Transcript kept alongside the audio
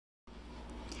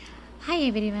Hi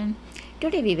everyone.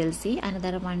 Today we will see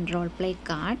another one role play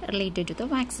card related to the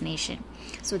vaccination.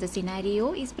 So the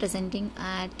scenario is presenting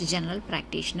at general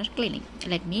practitioner clinic.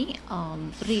 Let me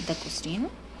read the question.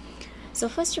 So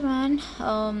first one,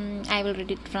 I will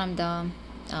read it from the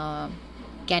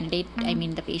candidate,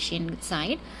 the patient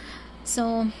side.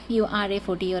 So you are a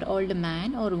 40-year-old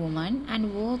man or woman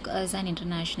and work as an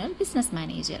international business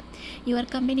manager. Your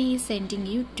company is sending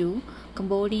you to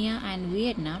Cambodia and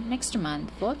Vietnam next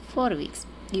month for 4 weeks.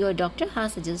 Your doctor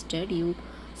has suggested you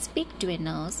speak to a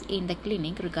nurse in the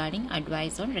clinic regarding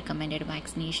advice on recommended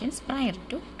vaccinations prior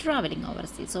to traveling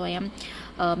overseas. So I am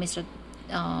Mr.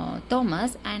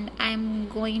 Thomas and I am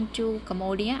going to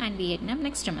Cambodia and Vietnam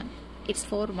next month. It's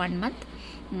for 1 month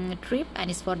trip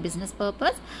and it's for business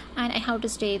purpose, and I have to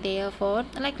stay there for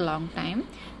like long time.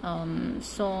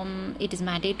 So it is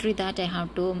mandatory that I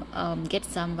have to get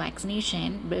some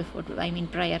vaccination before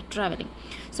prior traveling.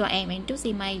 So I went to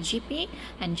see my GP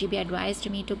and GP advised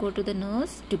me to go to the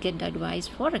nurse to get the advice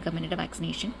for recommended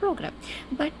vaccination program.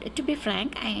 But to be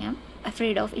frank, I am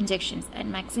afraid of injections and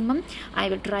maximum I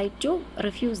will try to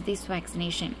refuse this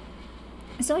vaccination.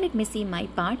 So let me see my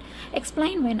part.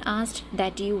 Explain when asked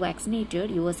that you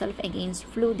vaccinated yourself against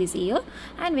flu this year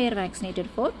and were vaccinated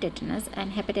for tetanus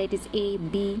and hepatitis A,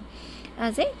 B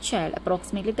as a child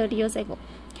approximately 30 years ago.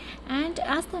 And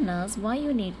ask the nurse why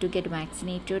you need to get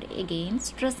vaccinated again,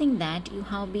 stressing that you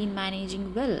have been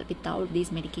managing well without these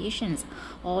medications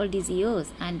all these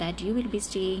years and that you will be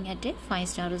staying at a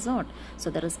 5-star resort,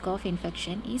 so the risk of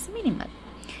infection is minimal.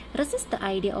 Resist the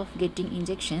idea of getting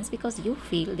injections because you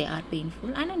feel they are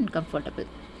painful and uncomfortable.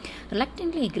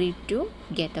 Reluctantly agreed to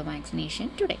get the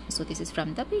vaccination today. So this is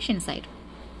from the patient side.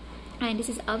 And this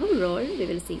is our role. We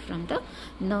will see from the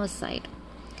nurse side.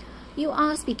 You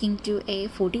are speaking to a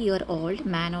 40-year-old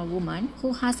man or woman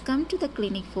who has come to the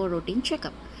clinic for routine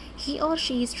checkup. He or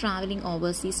she is traveling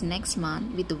overseas next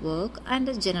month with work, and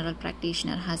the general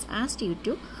practitioner has asked you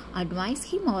to advise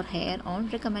him or her on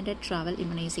recommended travel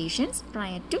immunizations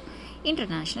prior to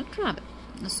international travel.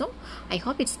 So I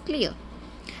hope it's clear.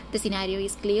 The scenario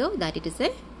is clear that it is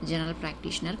a general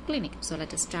practitioner clinic. So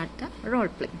let us start the role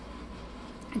play.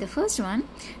 The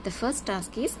first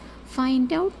task is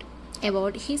find out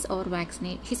about his or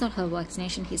her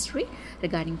vaccination history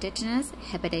regarding tetanus,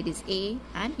 hepatitis A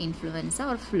and influenza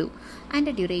or flu, and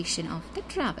the duration of the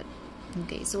travel.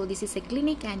 Okay, so this is a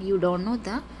clinic and you don't know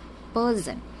the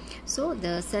person. So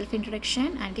the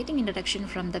self-introduction and getting introduction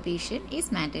from the patient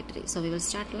is mandatory. So we will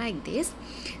start like this.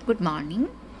 Good morning.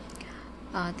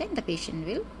 Then the patient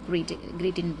will greet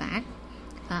in back.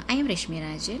 I am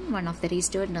Resmi, one of the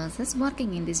registered nurses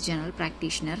working in this general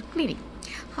practitioner clinic.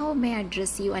 How may I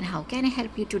address you and how can I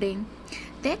help you today?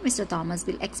 Then Mr. Thomas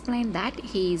will explain that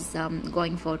he is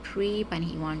going for a trip and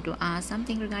he wants to ask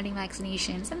something regarding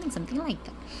vaccination, something like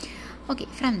that. Okay,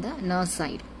 from the nurse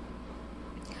side.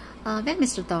 Well,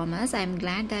 Mr. Thomas, I am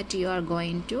glad that you are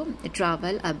going to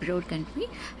travel abroad country,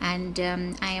 and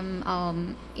I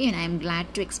am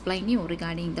glad to explain you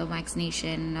regarding the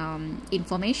vaccination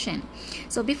information.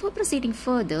 So before proceeding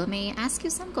further, may I ask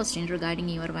you some questions regarding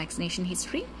your vaccination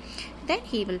history? Then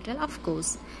he will tell, of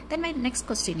course. Then my next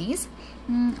question is,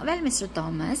 well, Mr.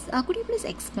 Thomas, could you please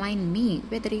explain me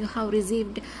whether you have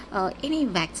received any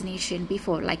vaccination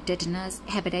before, like tetanus,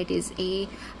 hepatitis A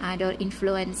and or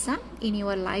influenza in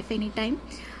your life anytime?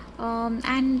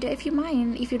 And if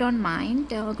you don't mind,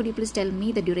 could you please tell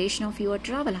me the duration of your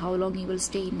travel, how long you will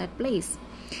stay in that place?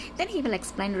 Then he will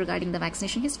explain regarding the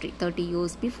vaccination history. 30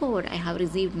 years before I have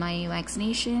received my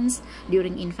vaccinations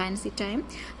during infancy time,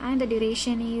 and the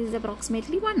duration is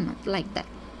approximately 1 month, like that.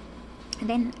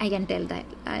 Then I can tell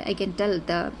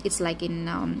it's like in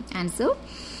answer.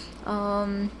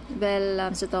 Well,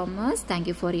 Mr. Thomas, thank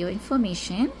you for your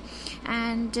information,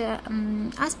 and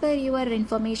as per your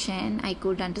information I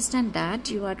could understand that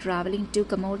you are traveling to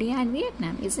Cambodia and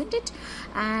Vietnam, isn't it?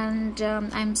 And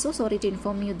I'm so sorry to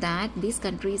inform you that these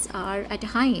countries are at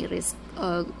high risk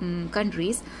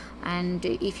countries, and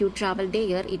if you travel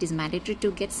there it is mandatory to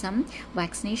get some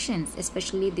vaccinations,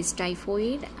 especially this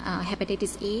typhoid,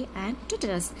 hepatitis A and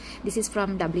tetanus. This is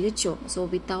from WHO. So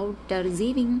without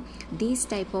receiving these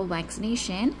type of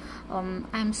vaccination,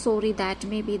 I'm sorry that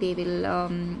maybe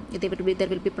there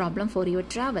will be problem for your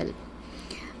travel.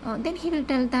 Then he will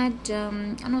tell that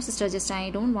no sister, just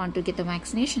I don't want to get the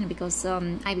vaccination because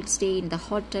I will stay in the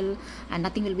hotel and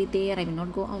nothing will be there, I will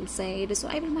not go outside, so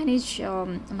I will manage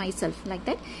myself, like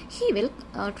that. He will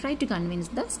try to convince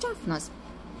the staff nurse.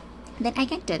 then I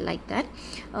can tell like that,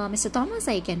 Mr. Thomas,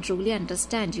 I can truly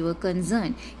understand your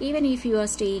concern. Even if you are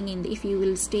staying in if you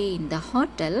will stay in the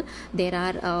hotel, there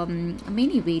are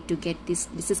many ways to get this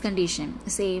disease condition.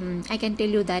 Say I can tell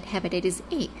you that hepatitis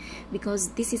A, because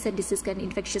this is a disease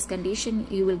infectious condition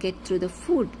you will get through the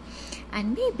food,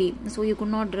 and maybe so you could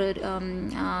not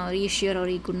reassure, or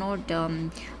you could not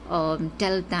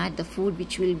tell that the food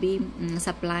which will be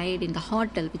supplied in the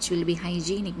hotel, which will be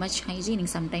hygienic, much hygienic.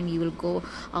 Sometimes you will go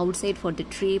outside for the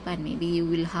trip and maybe you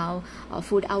will have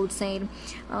food outside.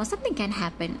 Something can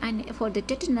happen. And for the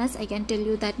tetanus, I can tell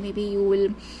you that maybe you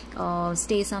will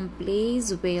stay some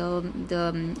place where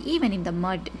even in the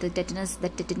mud, the tetanus,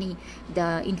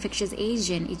 the infectious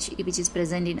agent which is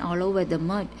present in all over the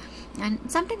mud, and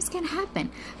sometimes can happen.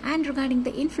 And regarding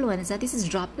the influenza, this is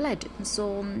droplet.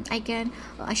 So I can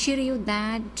assure you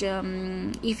that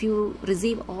if you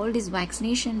receive all this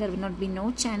vaccination, there will not be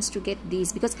no chance to get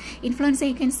these, because influenza,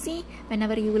 you can see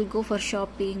whenever you will go for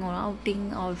shopping or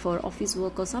outing or for office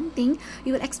work or something,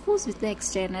 you will expose with the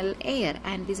external air,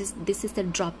 and this is the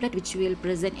droplet which will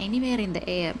present anywhere in the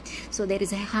air. So there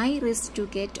is a high risk to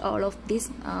get all of these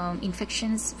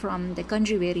infections from the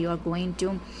country where you are going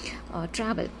to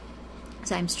travel.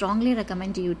 So I'm strongly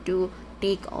recommend you to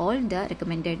take all the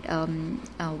recommended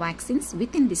vaccines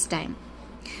within this time.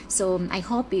 So I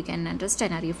hope you can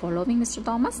understand. Are you following, Mr.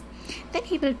 Thomas? Then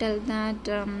he will tell that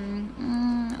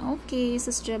okay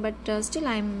sister, but still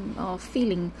I'm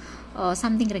feeling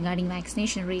something regarding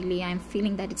vaccination. Really, I'm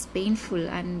feeling that it's painful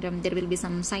and there will be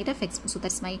some side effects, so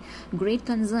that's my great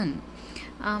concern.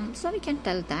 So we can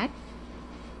tell that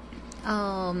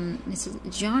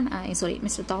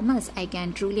Mr. Thomas, I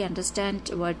can truly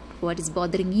understand what is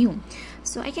bothering you.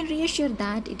 So I can reassure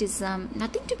that it is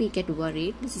nothing to be get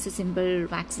worried. This is a simple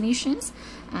vaccinations,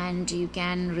 and you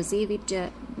can receive it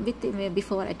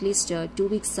before at least 2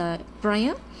 weeks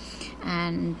prior.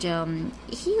 And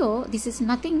here this is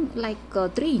nothing like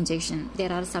 3 injection.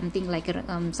 There are something like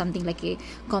a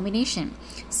combination.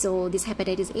 So this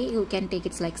hepatitis A, you can take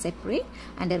it like separate,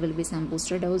 and there will be some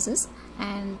booster doses,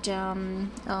 and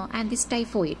this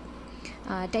typhoid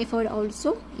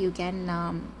also you can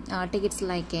take it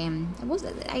like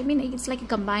it's like a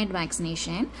combined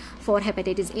vaccination for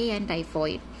hepatitis A and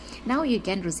typhoid. Now you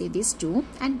can receive these 2,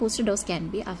 and booster dose can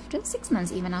be after 6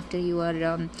 months. Even after you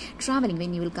are traveling,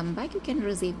 when you will come back, you can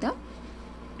receive the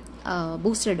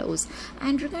booster dose.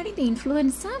 And regarding the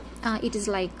influenza, it is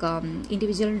like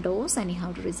individual dose, and you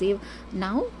have to receive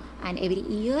now and every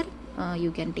year.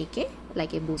 You can take a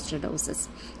booster doses.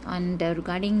 And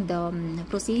regarding the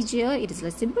procedure, it is a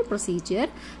simple procedure,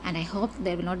 and I hope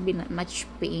there will not be much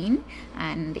pain,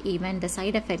 and even the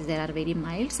side effects, there are very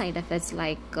mild side effects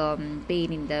like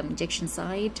pain in the injection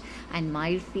site and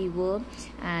mild fever,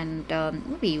 and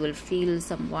maybe you will feel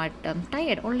somewhat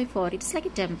tired only for it's like a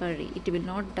temporary. It will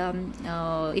not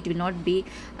be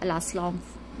last long,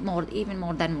 even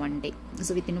more than 1 day.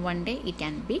 So within 1 day it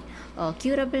can be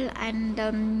curable, and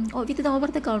with the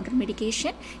over-the-counter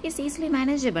medication is easily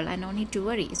manageable and no need to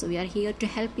worry. So we are here to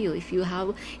help you. If you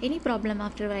have any problem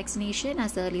after vaccination,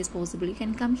 as early as possible you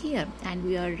can come here, and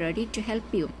we are ready to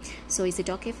help you. So is it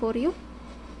okay for you?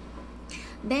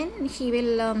 Then he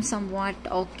will somewhat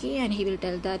okay, and he will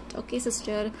tell that okay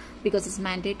sister, because it's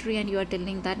mandatory and you are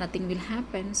telling that nothing will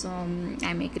happen, so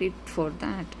I'm agreed for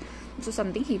that. So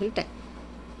something he will tell.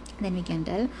 Then we can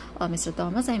tell, Mr.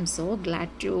 Thomas, I'm so glad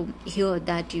to hear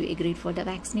that you agreed for the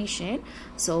vaccination.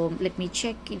 So let me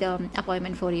check the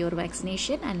appointment for your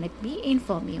vaccination and let me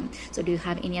inform you. So do you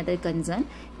have any other concern?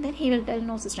 Then he will tell,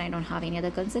 no sister, I don't have any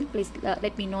other concern. Please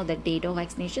let me know the date of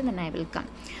vaccination, then I will come.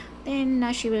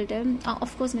 Then she will tell,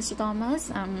 of course, Mr.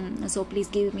 Thomas, so please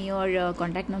give me your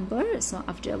contact number. So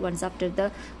once after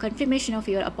the confirmation of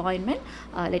your appointment,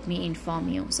 let me inform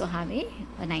you. So have a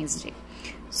nice day.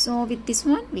 So with this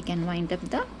one, we can wind up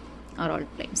the role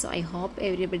play. So I hope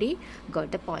everybody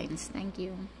got the points. Thank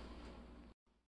you.